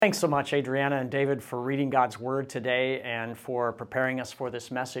Thanks so much, Adriana and David, for reading God's Word today and for preparing us for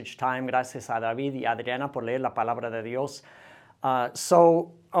this message time. Gracias a David y Adriana por leer la palabra de Dios.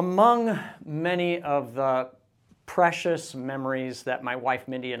 So among many of the precious memories that my wife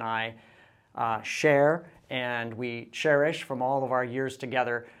Mindy and I share and we cherish from all of our years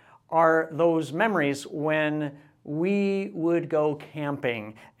together are those memories when we would go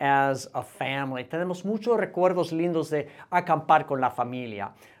camping as a family. Tenemos muchos recuerdos lindos de acampar con la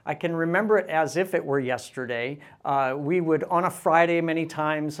familia. I can remember it as if it were yesterday. We would, on a Friday many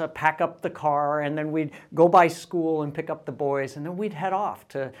times, pack up the car, and then we'd go by school and pick up the boys, and then we'd head off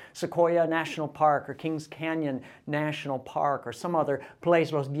to Sequoia National Park or Kings Canyon National Park or some other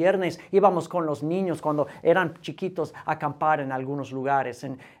place. Los viernes íbamos con los niños cuando eran chiquitos a acampar en algunos lugares.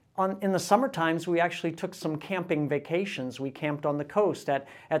 And in the summer times, we actually took some camping vacations. We camped on the coast at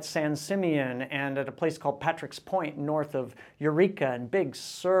San Simeon and at a place called Patrick's Point north of Eureka and Big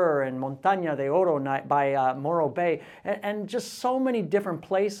Sur and Montaña de Oro by Morro Bay and just so many different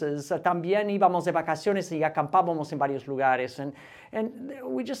places. También íbamos de vacaciones y acampábamos en varios lugares. And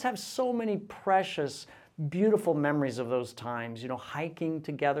we just have so many precious beautiful memories of those times, hiking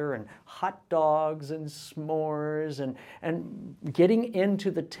together and hot dogs and s'mores and getting into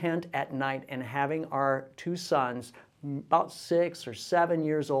the tent at night and having our two sons, about 6 or 7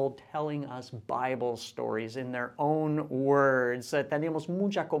 years old, telling us Bible stories in their own words. Teníamos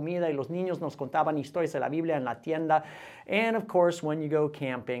mucha comida y los niños nos contaban historias de la Biblia en la tienda. And of course, when you go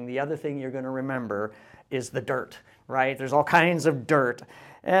camping, the other thing you're going to remember is the dirt, right? There's all kinds of dirt.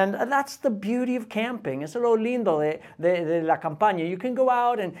 And that's the beauty of camping. Es lo lindo de la campaña. You can go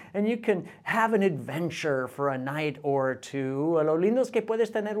out and you can have an adventure for a night or two. Lo lindo es que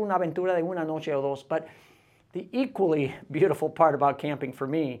puedes tener una aventura de una noche o dos. But the equally beautiful part about camping for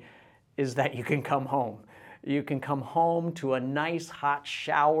me is that you can come home. You can come home to a nice hot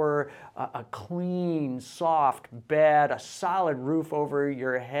shower, a clean, soft bed, a solid roof over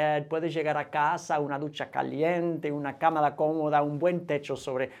your head. Puedes llegar a casa, una ducha caliente, una cama cómoda, un buen techo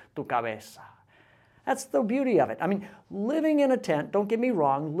sobre tu cabeza. That's the beauty of it. I mean, living in a tent, don't get me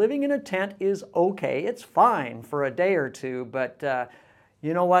wrong, living in a tent is okay. It's fine for a day or two, but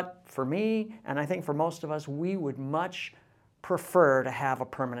you know what? For me, and I think for most of us, we would much prefer to have a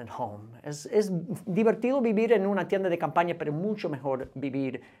permanent home. Es divertido vivir en una tienda de campaña, pero mucho mejor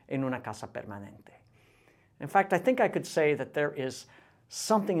vivir en una casa permanente. In fact, I think I could say that there is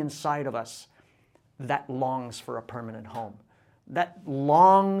something inside of us that longs for a permanent home, that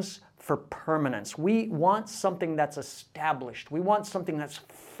longs for permanence. We want something that's established. We want something that's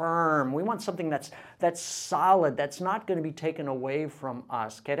firm. We want something that's solid, that's not going to be taken away from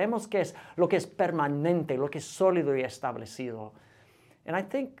us. Queremos lo que es permanente, lo que es sólido y establecido. And I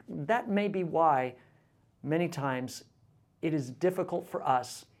think that may be why many times it is difficult for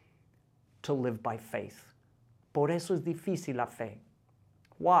us to live by faith. Por eso es difícil la fe.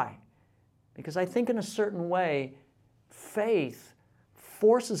 Why? Because I think in a certain way, faith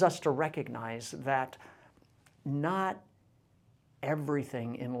forces us to recognize that not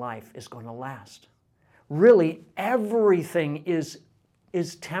everything in life is going to last. Really, everything is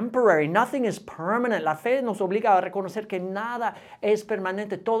temporary. Nothing is permanent. La fe nos obliga a reconocer que nada es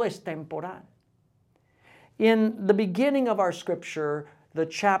permanente. Todo es temporal. In the beginning of our scripture, the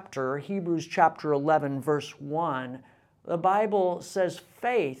chapter, Hebrews chapter 11, verse 1, the Bible says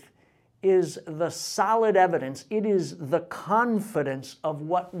faith is the solid evidence. It is the confidence of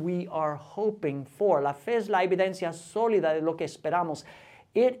what we are hoping for. La fe es la evidencia sólida de lo que esperamos.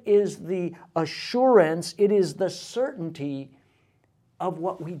 It is the assurance, it is the certainty of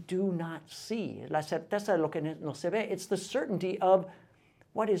what we do not see. La certeza de lo que no se ve. It's the certainty of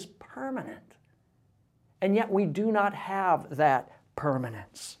what is permanent. And yet we do not have that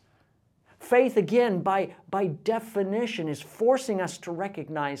permanence. Faith, again, by definition, is forcing us to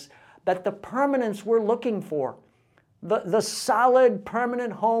recognize that the permanence we're looking for, the solid,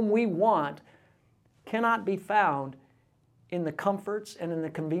 permanent home we want, cannot be found in the comforts and in the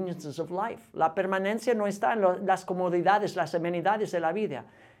conveniences of life. La permanencia no está en las comodidades, las amenidades de la vida.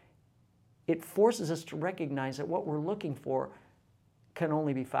 It forces us to recognize that what we're looking for can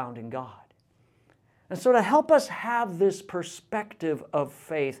only be found in God. And so to help us have this perspective of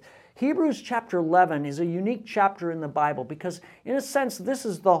faith, Hebrews chapter 11 is a unique chapter in the Bible because, in a sense, this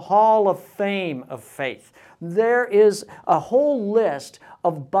is the Hall of Fame of faith. There is a whole list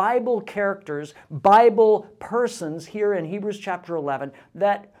of Bible characters, Bible persons here in Hebrews chapter 11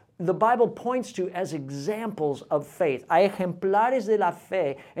 that the Bible points to as examples of faith. Hay ejemplares de la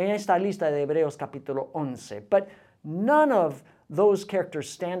fe en esta lista de Hebreos capítulo 11. But none of those characters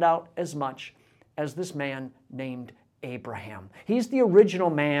stand out as much as this man named Abraham. He's the original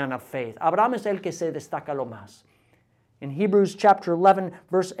man of faith. Abraham es el que se destaca lo más. In Hebrews chapter 11,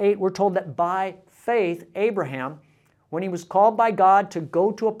 verse 8, we're told that by faith, Abraham, when he was called by God to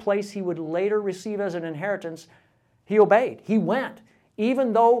go to a place he would later receive as an inheritance, he obeyed. He went,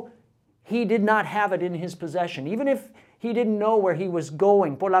 even though he did not have it in his possession, even if he didn't know where he was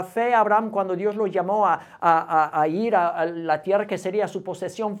going. Por la fe, Abraham, cuando Dios lo llamó a ir a la tierra que sería su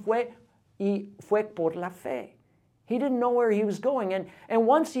posesión, fue por la fe. He didn't know where he was going. And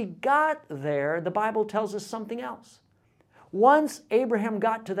once he got there, the Bible tells us something else. Once Abraham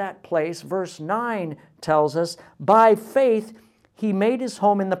got to that place, verse 9 tells us, by faith he made his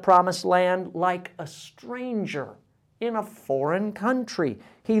home in the promised land like a stranger in a foreign country.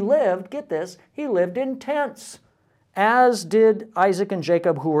 He lived, get this, he lived in tents, as did Isaac and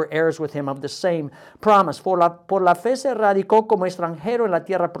Jacob, who were heirs with him of the same promise. Por la fe se radicó como extranjero en la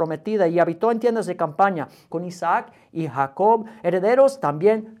tierra prometida y habitó en tiendas de campaña con Isaac y Jacob, herederos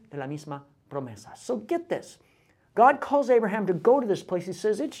también de la misma promesa. So get this. God calls Abraham to go to this place. He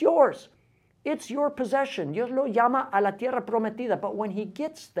says, it's yours. It's your possession. Dios lo llama a la tierra prometida. But when he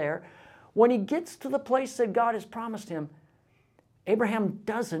gets there, when he gets to the place that God has promised him, Abraham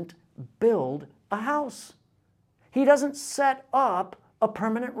doesn't build a house. He doesn't set up a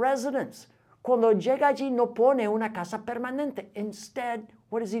permanent residence. Cuando llega allí no pone una casa permanente. Instead,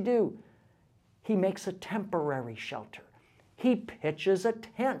 what does he do? He makes a temporary shelter. He pitches a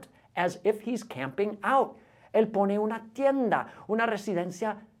tent as if he's camping out. Él pone una tienda, una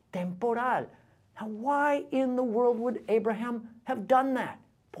residencia temporal. Now, why in the world would Abraham have done that?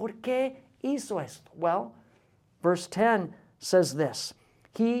 ¿Por qué hizo esto? Well, verse 10 says this.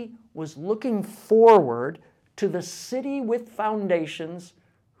 He was looking forward to the city with foundations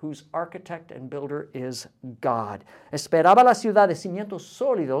whose architect and builder is God. Esperaba la ciudad de cimientos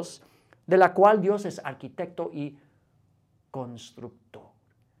sólidos, de la cual Dios es arquitecto y constructor.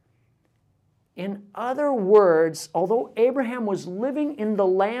 In other words, although Abraham was living in the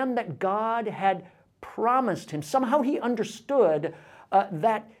land that God had promised him, somehow he understood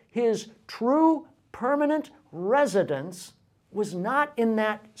that his true permanent residence was not in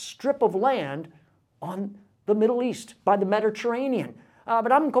that strip of land on the Middle East, by the Mediterranean.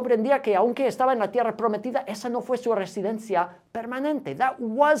 Abraham comprendía que aunque estaba en la tierra prometida, esa no fue su residencia permanente. That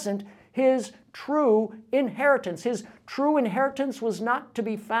wasn't his true inheritance. His true inheritance was not to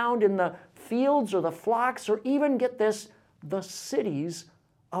be found in the fields or the flocks or even, get this, the cities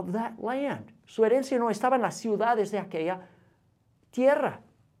of that land. Su herencia no estaba en las ciudades de aquella tierra.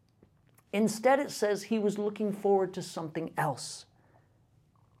 Instead, it says he was looking forward to something else.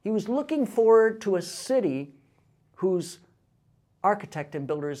 He was looking forward to a city whose architect and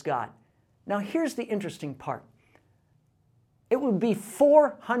builder is God. Now, here's the interesting part. It would be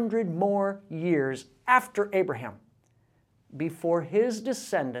 400 more years after Abraham before his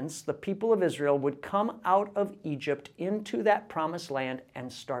descendants, the people of Israel, would come out of Egypt into that promised land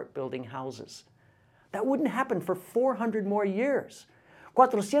and start building houses. That wouldn't happen for 400 more years.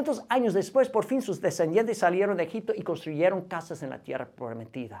 400 años después, por fin sus descendientes salieron de Egipto y construyeron casas en la tierra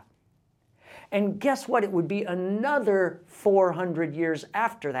prometida. And guess what? It would be another 400 years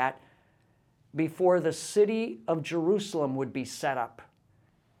after that before the city of Jerusalem would be set up,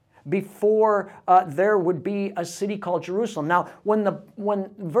 before there would be a city called Jerusalem. Now, when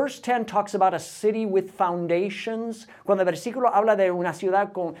verse 10 talks about a city with foundations, cuando el versículo habla de una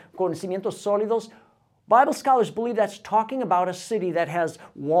ciudad con cimientos sólidos, Bible scholars believe that's talking about a city that has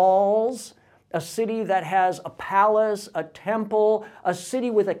walls, a city that has a palace, a temple, a city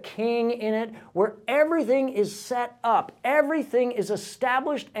with a king in it, where everything is set up. Everything is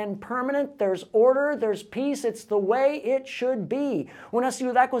established and permanent. There's order, there's peace. It's the way it should be. Una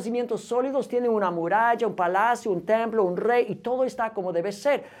ciudad con cimientos sólidos tiene una muralla, un palacio, un templo, un rey, y todo está como debe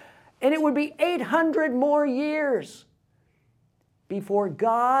ser. And it would be 800 more years before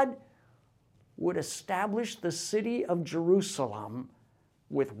God would establish the city of Jerusalem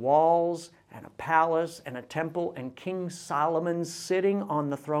with walls and a palace and a temple and King Solomon sitting on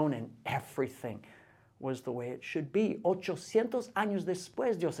the throne, and everything was the way it should be. 800 años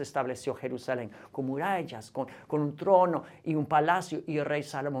después Dios estableció Jerusalén con murallas, con un trono y un palacio y el rey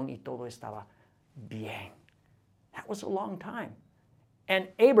Salomón, y todo estaba bien. That was a long time. And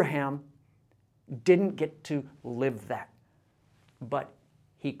Abraham didn't get to live that, but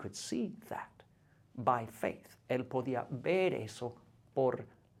he could see that by faith. Él podía ver eso por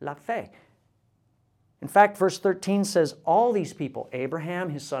la fe. In fact, verse 13 says, all these people, Abraham,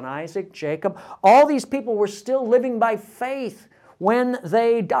 his son Isaac, Jacob, all these people were still living by faith when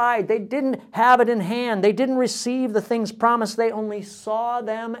they died. They didn't have it in hand. They didn't receive the things promised. They only saw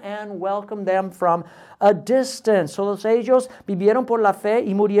them and welcomed them from a distance. Todos ellos vivieron por la fe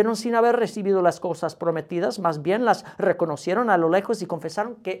y murieron sin haber recibido las cosas prometidas. Más bien las reconocieron a lo lejos y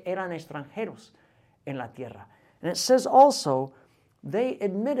confesaron que eran extranjeros en la tierra. And it says also, they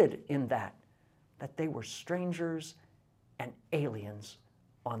admitted in that they were strangers and aliens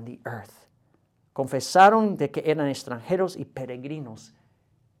on the earth. Confesaron de que eran extranjeros y peregrinos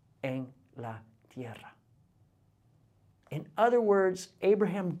en la tierra. In other words,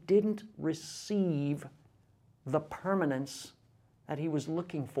 Abraham didn't receive the permanence that he was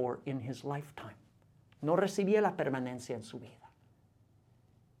looking for in his lifetime. No recibía la permanencia en su vida.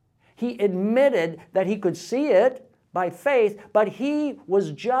 He admitted that he could see it by faith, but he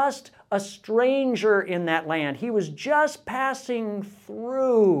was just a stranger in that land. He was just passing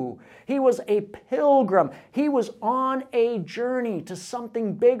through. He was a pilgrim. He was on a journey to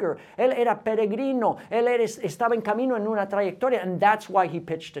something bigger. Él era peregrino. Él estaba en camino en una trayectoria, and that's why he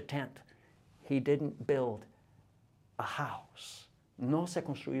pitched a tent. He didn't build a house. No se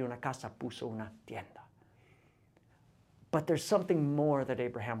construyó una casa, puso una tienda. But there's something more that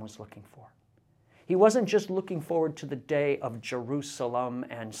Abraham was looking for. He wasn't just looking forward to the day of Jerusalem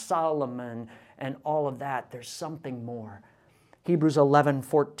and Solomon and all of that. There's something more. Hebrews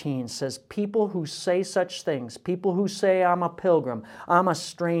 11:14 says, people who say such things, people who say, I'm a pilgrim, I'm a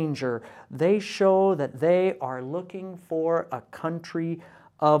stranger, they show that they are looking for a country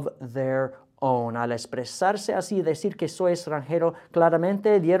of their own. Al expresarse así y decir que soy extranjero,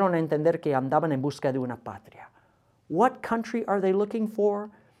 claramente dieron a entender que andaban en busca de una patria. What country are they looking for?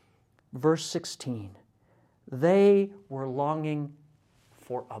 Verse 16, they were longing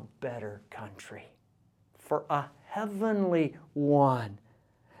for a better country, for a heavenly one.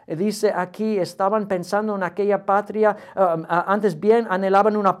 Dice aquí, estaban pensando en aquella patria, antes bien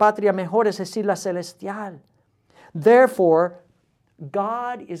anhelaban una patria mejor, es decir, la celestial. Therefore,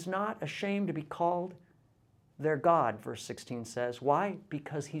 God is not ashamed to be called their God, verse 16 says. Why?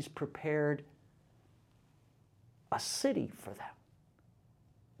 Because He's prepared a city for them.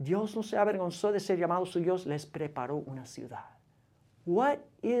 Dios no se avergonzó de ser llamado su Dios, les preparó una ciudad. What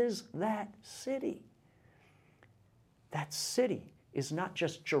is that city? That city is not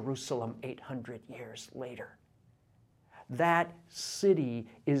just Jerusalem 800 years later. That city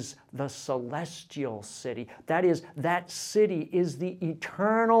is the celestial city. That city is the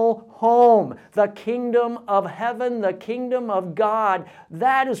eternal home, the kingdom of heaven, the kingdom of God.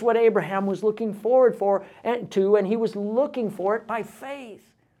 That is what Abraham was looking forward to, and he was looking for it by faith.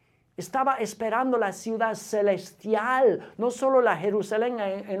 Estaba esperando la ciudad celestial, no solo la Jerusalén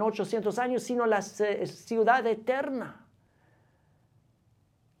en 800 años, sino la ciudad eterna.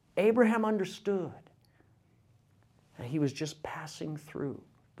 Abraham understood that he was just passing through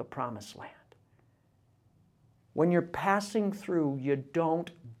the promised land. When you're passing through, you don't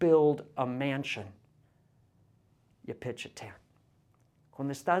build a mansion. You pitch a tent.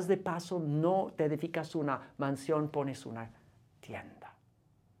 Cuando estás de paso, no te edificas una mansión, pones una tienda.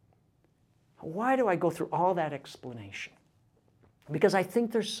 Why do I go through all that explanation? Because I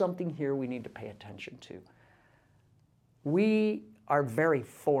think there's something here we need to pay attention to. We are very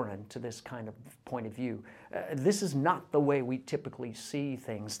foreign to this kind of point of view. This is not the way we typically see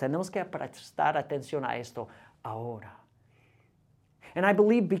things. Tenemos que prestar atención a esto ahora. And I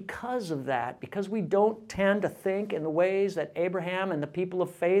believe because of that, because we don't tend to think in the ways that Abraham and the people of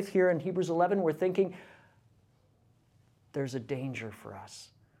faith here in Hebrews 11 were thinking, there's a danger for us.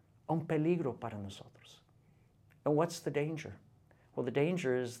 Un peligro para nosotros. And what's the danger? Well, the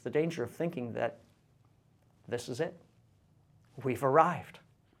danger is the danger of thinking that this is it. We've arrived.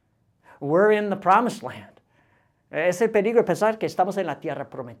 We're in the promised land. Es el peligro de pensar que estamos en la tierra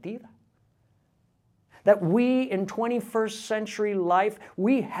prometida. That we in 21st century life,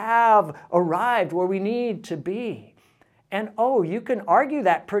 we have arrived where we need to be. And you can argue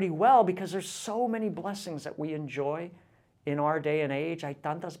that pretty well because there's so many blessings that we enjoy in our day and age. Hay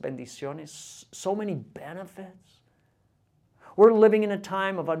tantas bendiciones, so many benefits. We're living in a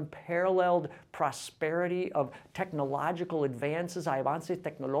time of unparalleled prosperity, of technological advances, hay avances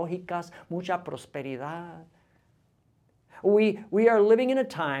tecnológicas, mucha prosperidad. We are living in a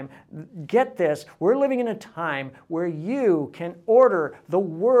time, get this, we're living in a time where you can order the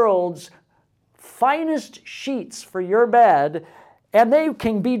world's finest sheets for your bed, and they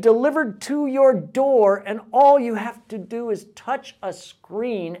can be delivered to your door, and all you have to do is touch a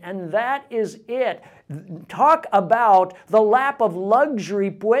screen, and that is it. Talk about the lap of luxury.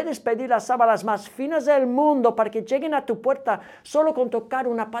 Puedes pedir las sábanas más finas del mundo para que lleguen a tu puerta solo con tocar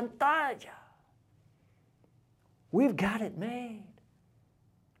una pantalla. We've got it made.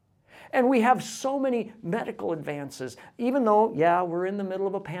 And we have so many medical advances, even though, yeah, we're in the middle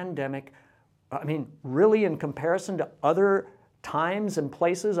of a pandemic. I mean, really, in comparison to other times and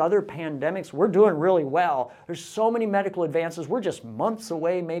places, other pandemics, we're doing really well. There's so many medical advances. We're just months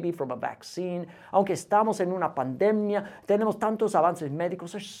away maybe from a vaccine. Aunque estamos en una pandemia, tenemos tantos avances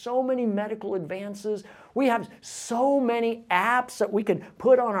médicos. There's so many medical advances. We have so many apps that we can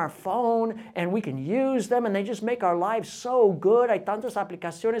put on our phone and we can use them and they just make our lives so good. Hay tantas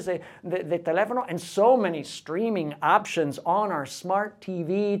aplicaciones de teléfono and so many streaming options on our smart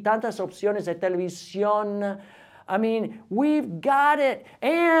TV, tantas opciones de televisión. I mean, we've got it.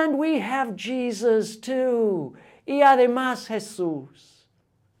 And we have Jesus too. Y además Jesús.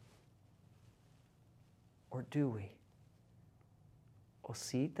 Or do we? ¿O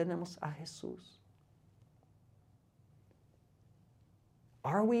sí tenemos a Jesús?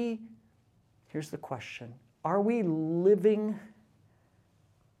 Are we, here's the question, are we living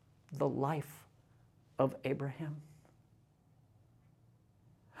the life of Abraham?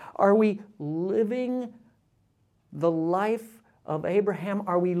 Are we living the life of Abraham?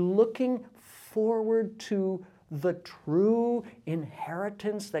 Are we looking forward to the true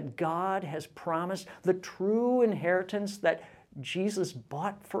inheritance that God has promised, the true inheritance that Jesus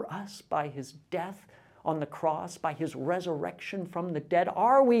bought for us by His death on the cross, by His resurrection from the dead?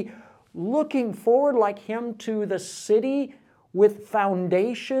 Are we looking forward like Him to the city with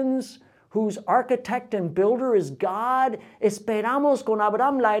foundations, whose architect and builder is God? Esperamos con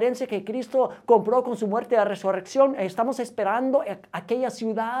Abraham la herencia que Cristo compró con su muerte y resurrección. Estamos esperando aquella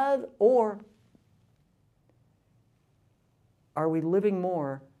ciudad. Or are we living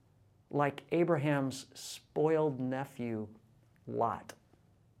more like Abraham's spoiled nephew, Lot?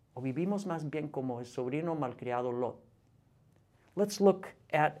 O vivimos más bien como el sobrino malcriado Lot? Let's look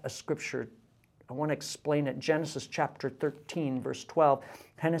at a scripture. I want to explain it. Genesis chapter 13, verse 12.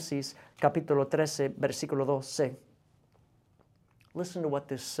 Génesis capítulo 13, versículo 12. Listen to what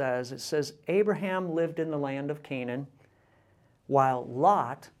this says. It says, Abraham lived in the land of Canaan, while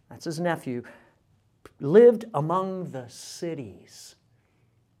Lot, that's his nephew, lived among the cities,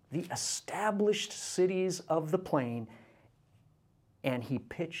 the established cities of the plain, and he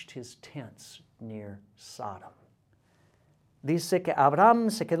pitched his tents near Sodom. Dice que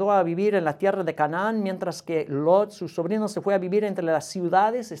Abraham se quedó a vivir en la tierra de Canaán, mientras que Lot, su sobrino, se fue a vivir entre las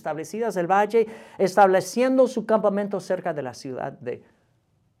ciudades establecidas del valle, estableciendo su campamento cerca de la ciudad de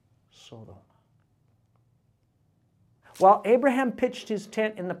Sodoma. While Abraham pitched his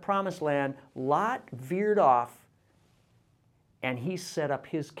tent in the promised land, Lot veered off and he set up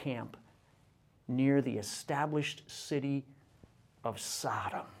his camp near the established city of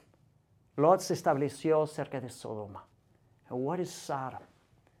Sodom. Lot se estableció cerca de Sodoma. And what is Sodom?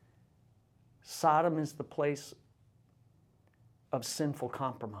 Sodom is the place of sinful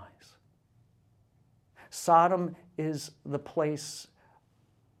compromise. Sodom is the place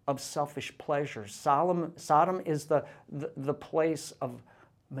of selfish pleasure. Sodom is the place of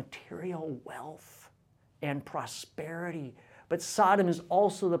material wealth and prosperity. But Sodom is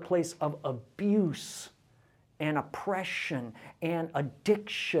also the place of abuse and oppression and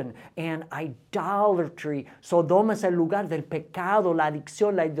addiction and idolatry. Sodoma es el lugar del pecado, la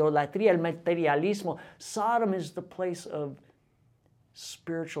adicción, la idolatría, el materialismo. Sodom is the place of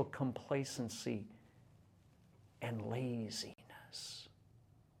spiritual complacency and laziness.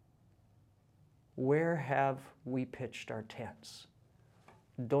 Where have we pitched our tents?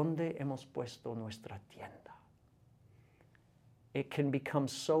 ¿Dónde hemos puesto nuestra tienda? It can become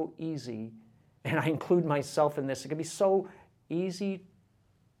so easy, and I include myself in this, it can be so easy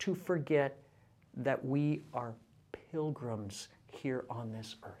to forget that we are pilgrims here on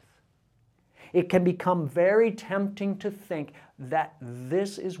this earth. It can become very tempting to think that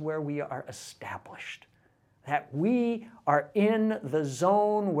this is where we are established, that we are in the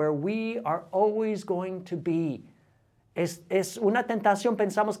zone where we are always going to be. Es una tentación,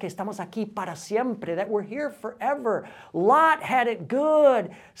 pensamos que estamos aquí para siempre, that we're here forever. Lot had it good.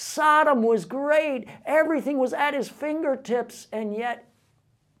 Sodom was great. Everything was at his fingertips, and yet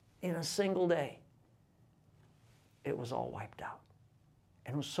in a single day, it was all wiped out.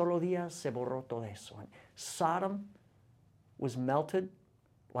 En un solo día se borró todo eso. And Sodom was melted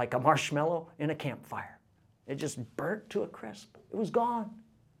like a marshmallow in a campfire. It just burnt to a crisp. It was gone.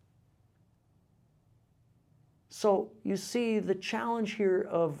 So you see, the challenge here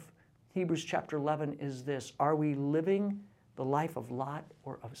of Hebrews chapter 11 is this: are we living the life of Lot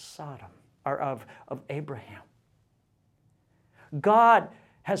or of Sodom, or of Abraham? God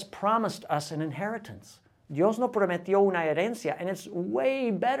has promised us an inheritance. Dios nos prometió una herencia, and it's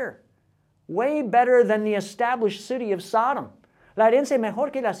way better than the established city of Sodom. La herencia es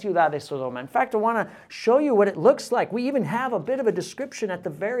mejor que la ciudad de Sodoma. In fact, I want to show you what it looks like. We even have a bit of a description at the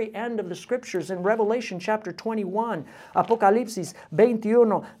very end of the scriptures in Revelation chapter 21, Apocalipsis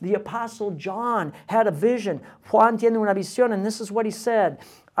 21. The Apostle John had a vision. Juan tiene una visión, and this is what he said.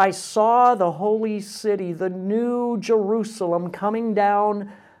 I saw the holy city, the new Jerusalem, coming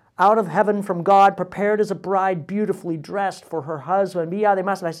down out of heaven from God, prepared as a bride, beautifully dressed for her husband. Vi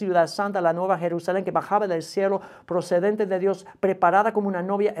además la ciudad santa, la nueva Jerusalén, que bajaba del cielo, procedente de Dios, preparada como una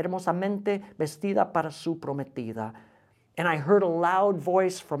novia hermosamente vestida para su prometida. And I heard a loud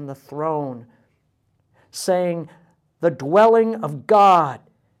voice from the throne saying, the dwelling of God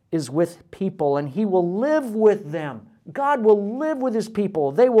is with people, and He will live with them. God will live with His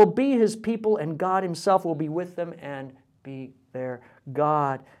people. They will be His people, and God Himself will be with them and be their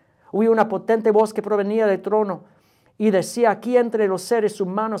God. Oí una potente voz que provenía del trono y decía, aquí entre los seres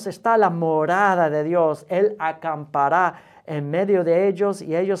humanos está la morada de Dios. Él acampará en medio de ellos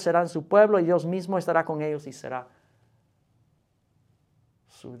y ellos serán su pueblo y Dios mismo estará con ellos y será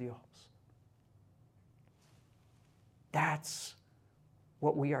su Dios. That's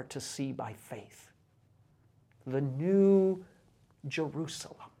what we are to see by faith. The new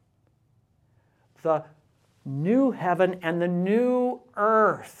Jerusalem. The new heaven and the new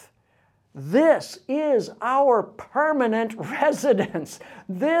earth. This is our permanent residence.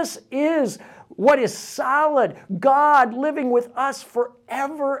 This is what is solid. God living with us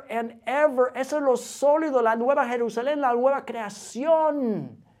forever and ever. Eso es lo sólido, la nueva Jerusalén, la nueva creación.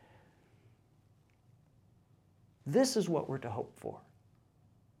 This is what we're to hope for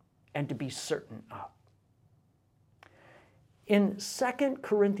and to be certain of. In 2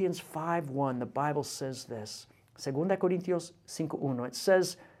 Corinthians 5:1, the Bible says this. 2 Corintios 5:1, it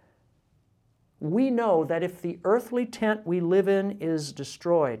says, we know that if the earthly tent we live in is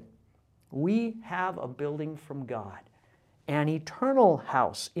destroyed, we have a building from God, an eternal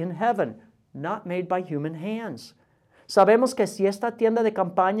house in heaven, not made by human hands. Sabemos que si esta tienda de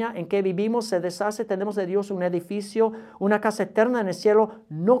campaña en que vivimos se deshace, tenemos de Dios un edificio, una casa eterna en el cielo,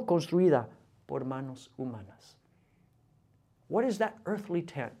 no construida por manos humanas. What is that earthly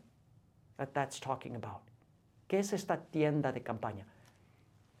tent that's talking about? ¿Qué es esta tienda de campaña?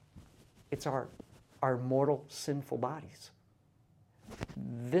 It's our mortal, sinful bodies.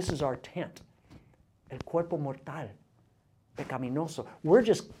 This is our tent. El cuerpo mortal, pecaminoso. We're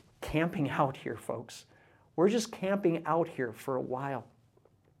just camping out here, folks. We're just camping out here for a while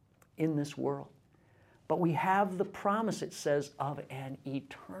in this world. But we have the promise, it says, of an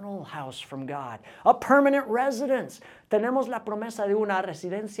eternal house from God, a permanent residence. Tenemos la promesa de una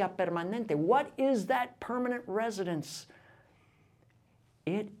residencia permanente. What is that permanent residence?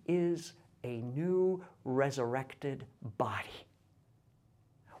 It is a new resurrected body.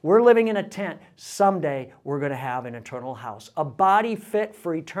 We're living in a tent. Someday we're going to have an eternal house, a body fit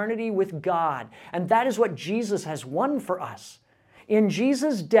for eternity with God. And that is what Jesus has won for us. In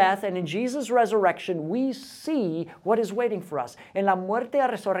Jesus' death and in Jesus' resurrection, we see what is waiting for us. En la muerte y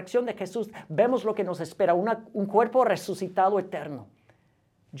resurrección de Jesús, vemos lo que nos espera, un cuerpo resucitado eterno.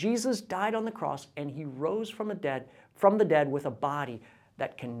 Jesus died on the cross and He rose from the dead with a body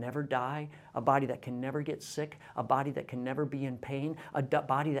that can never die, a body that can never get sick, a body that can never be in pain, a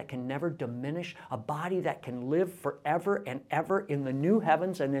body that can never diminish, a body that can live forever and ever in the new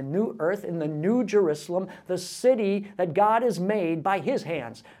heavens and the new earth, in the new Jerusalem, the city that God has made by His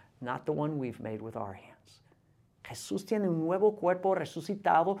hands, not the one we've made with our hands. Jesús tiene un nuevo cuerpo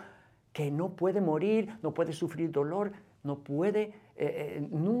resucitado que no puede morir, no puede sufrir dolor, no puede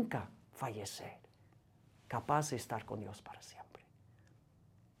nunca fallecer, capaz de estar con Dios para siempre.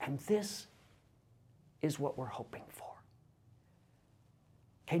 And this is what we're hoping for.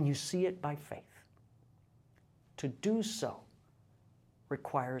 Can you see it by faith? To do so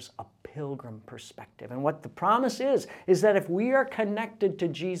requires a pilgrim perspective. And what the promise is that if we are connected to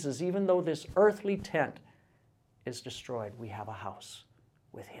Jesus, even though this earthly tent is destroyed, we have a house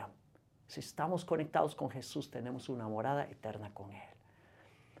with Him. Si estamos conectados con Jesús, tenemos una morada eterna con Él.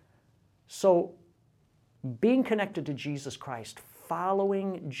 So, being connected to Jesus Christ,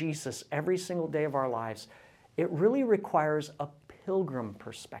 following Jesus every single day of our lives, it really requires a pilgrim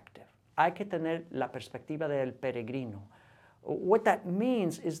perspective. Hay que tener la perspectiva del peregrino. What that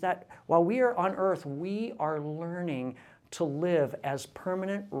means is that while we are on earth, we are learning to live as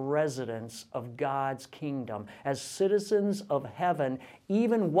permanent residents of God's kingdom, as citizens of heaven,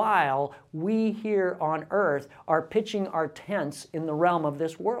 even while we here on earth are pitching our tents in the realm of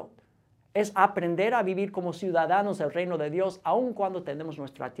this world. Es aprender a vivir como ciudadanos del reino de Dios, aun cuando tenemos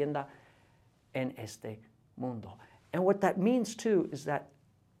nuestra tienda en este mundo. And what that means too is that,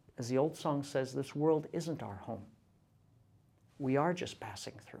 as the old song says, this world isn't our home. we are just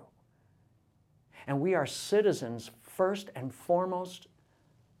passing through. And we are citizens first and foremost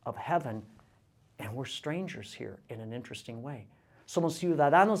of heaven, and we're strangers here in an interesting way. Somos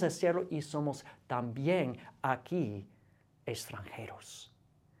ciudadanos del cielo y somos también aquí extranjeros.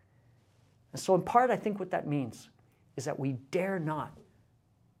 And so in part, I think what that means is that we dare not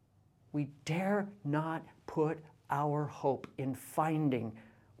put our hope in finding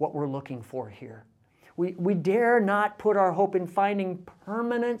what we're looking for here. We dare not put our hope in finding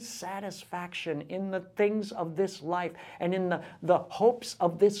permanent satisfaction in the things of this life and in the hopes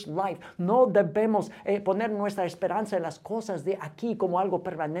of this life. No debemos poner nuestra esperanza en las cosas de aquí como algo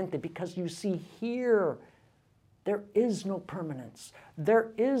permanente, because you see here, there is no permanence.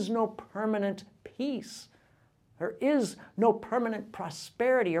 There is no permanent peace. There is no permanent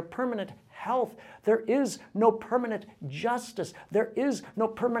prosperity or permanent health. There is no permanent justice. There is no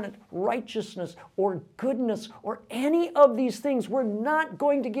permanent righteousness or goodness or any of these things. We're not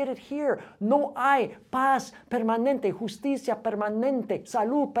going to get it here. No hay paz permanente, justicia permanente,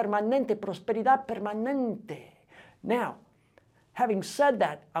 salud permanente, prosperidad permanente. Now, having said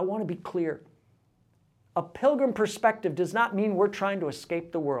that, I want to be clear. A pilgrim perspective does not mean we're trying to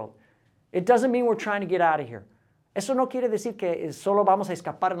escape the world. It doesn't mean we're trying to get out of here. Eso no quiere decir que solo vamos a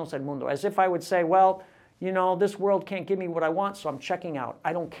escaparnos del mundo. As if I would say, well, you know, this world can't give me what I want, so I'm checking out.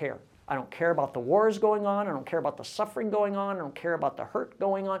 I don't care. I don't care about the wars going on. I don't care about the suffering going on. I don't care about the hurt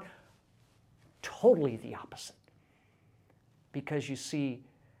going on. Totally the opposite. Because you see,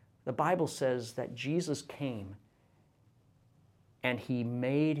 the Bible says that Jesus came and he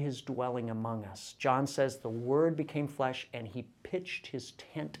made his dwelling among us. John says the Word became flesh and he pitched his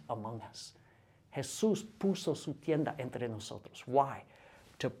tent among us. Jesús puso su tienda entre nosotros. Why?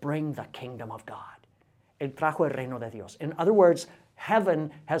 To bring the kingdom of God. Él trajo el reino de Dios. In other words,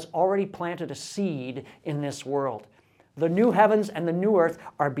 heaven has already planted a seed in this world. The new heavens and the new earth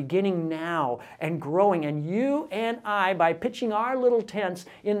are beginning now and growing. And you and I, by pitching our little tents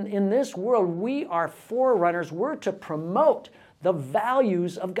in this world, we are forerunners. We're to promote the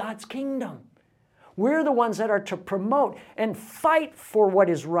values of God's kingdom. We're the ones that are to promote and fight for what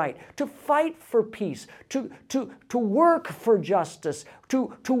is right, to fight for peace, to work for justice, to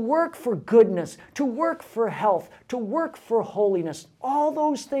work for goodness, to work for health, to work for holiness. All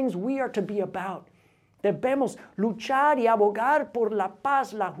those things we are to be about. Debemos luchar y abogar por la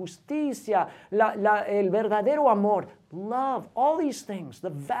paz, la justicia, el verdadero amor, love, all these things, the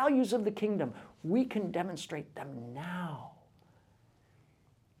values of the kingdom. We can demonstrate them now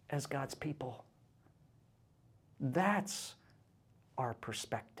as God's people. That's our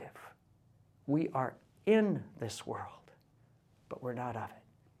perspective. We are in this world, but we're not of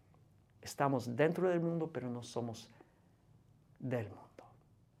it. Estamos dentro del mundo, pero no somos del mundo.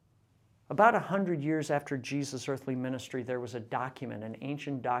 About 100 years after Jesus' earthly ministry, there was a document, an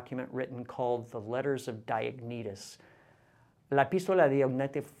ancient document written called the Letters of Diognetus. La epístola de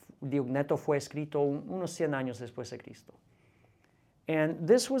Diogneto fue escrito unos 100 años después de Cristo. And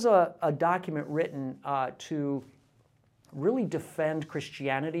this was a document written to really defend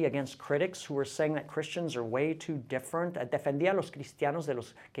Christianity against critics who were saying that Christians are way too different. Defendía a los cristianos de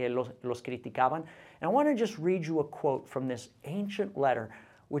los que los criticaban. And I want to just read you a quote from this ancient letter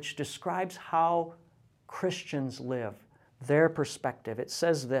which describes how Christians live, their perspective. It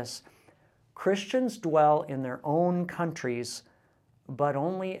says this: Christians dwell in their own countries, but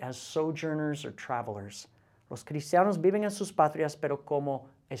only as sojourners or travelers. Los cristianos viven en sus patrias, pero como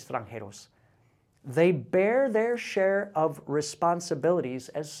extranjeros. They bear their share of responsibilities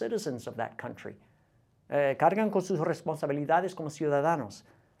as citizens of that country. Cargan con sus responsabilidades como ciudadanos.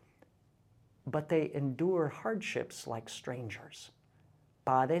 But they endure hardships like strangers.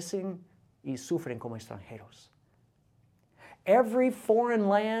 Padecen y sufren como extranjeros. Every foreign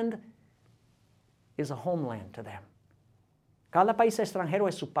land is a homeland to them. Cada país extranjero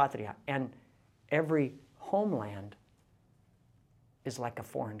es su patria, and every homeland is like a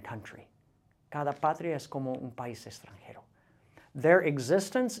foreign country. Cada patria es como un país extranjero. Their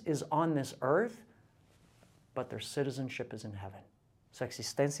existence is on this earth, but their citizenship is in heaven. Su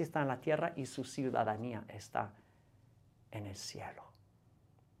existencia está en la tierra y su ciudadanía está en el cielo.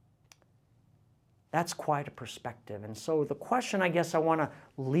 That's quite a perspective. And so the question I guess I want to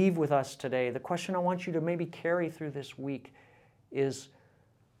leave with us today, the question I want you to maybe carry through this week is,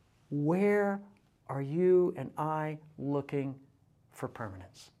 where are you and I looking for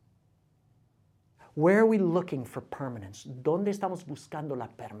permanence? Where are we looking for permanence? ¿Dónde estamos buscando la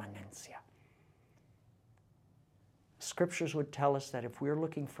permanencia? Scriptures would tell us that if we're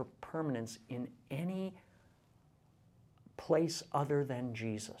looking for permanence in any place other than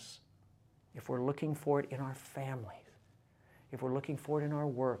Jesus, if we're looking for it in our families, if we're looking for it in our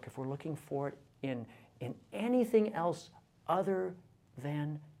work, if we're looking for it in anything else other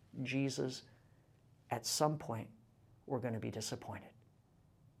than Jesus, at some point we're going to be disappointed.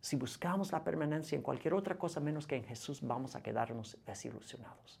 Si buscamos la permanencia en cualquier otra cosa menos que en Jesús, vamos a quedarnos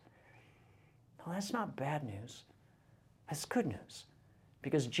desilusionados. No, that's not bad news. That's good news.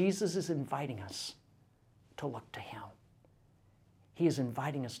 Because Jesus is inviting us to look to Him. He is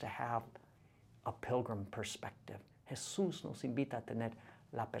inviting us to have a pilgrim perspective. Jesús nos invita a tener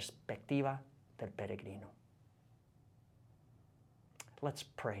la perspectiva del peregrino. Let's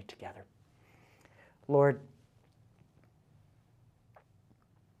pray together. Lord,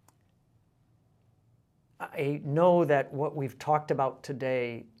 I know that what we've talked about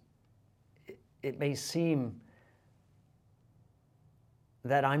today, it may seem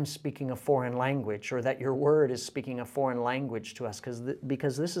that I'm speaking a foreign language or that your word is speaking a foreign language to us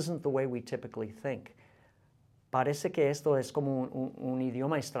because this isn't the way we typically think. Parece que esto es como un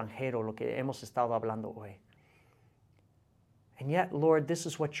idioma extranjero, lo que hemos estado hablando hoy. And yet, Lord, this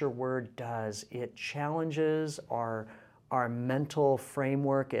is what your word does. It challenges our mental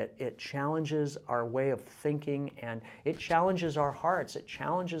framework. It challenges our way of thinking, and it challenges our hearts. It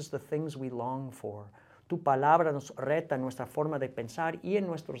challenges the things we long for. Tu palabra nos reta en nuestra forma de pensar y en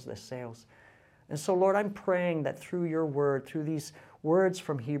nuestros deseos. And so, Lord, I'm praying that through your word, through these words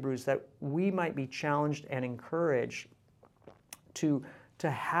from Hebrews, that we might be challenged and encouraged to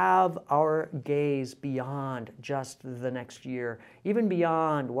have our gaze beyond just the next year, even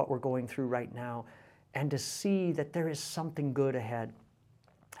beyond what we're going through right now, and to see that there is something good ahead.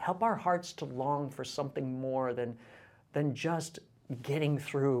 Help our hearts to long for something more than just getting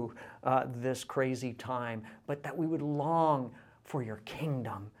through this crazy time, but that we would long for your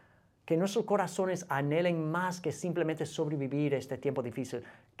kingdom. Que nuestros corazones anhelen más que simplemente sobrevivir este tiempo difícil,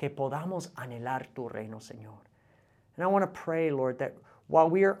 que podamos anhelar tu reino, Señor. And I want to pray, Lord, that while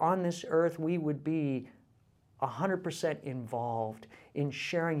we are on this earth, we would be 100% involved in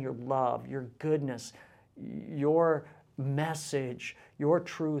sharing your love, your goodness, your message, your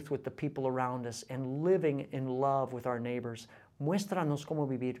truth with the people around us, and living in love with our neighbors. Muéstranos cómo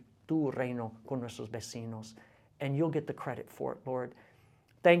vivir tu reino con nuestros vecinos, and you'll get the credit for it, Lord.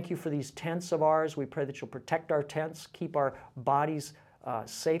 Thank you for these tents of ours. We pray that you'll protect our tents, keep our bodies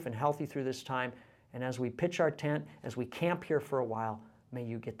safe and healthy through this time. And as we pitch our tent, as we camp here for a while, may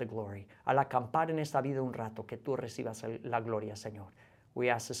you get the glory. Al acampar en esta vida un rato, que tú recibas la gloria, Señor. We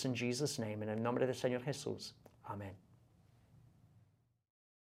ask this in Jesus' name, and in el nombre del Señor Jesús. Amen.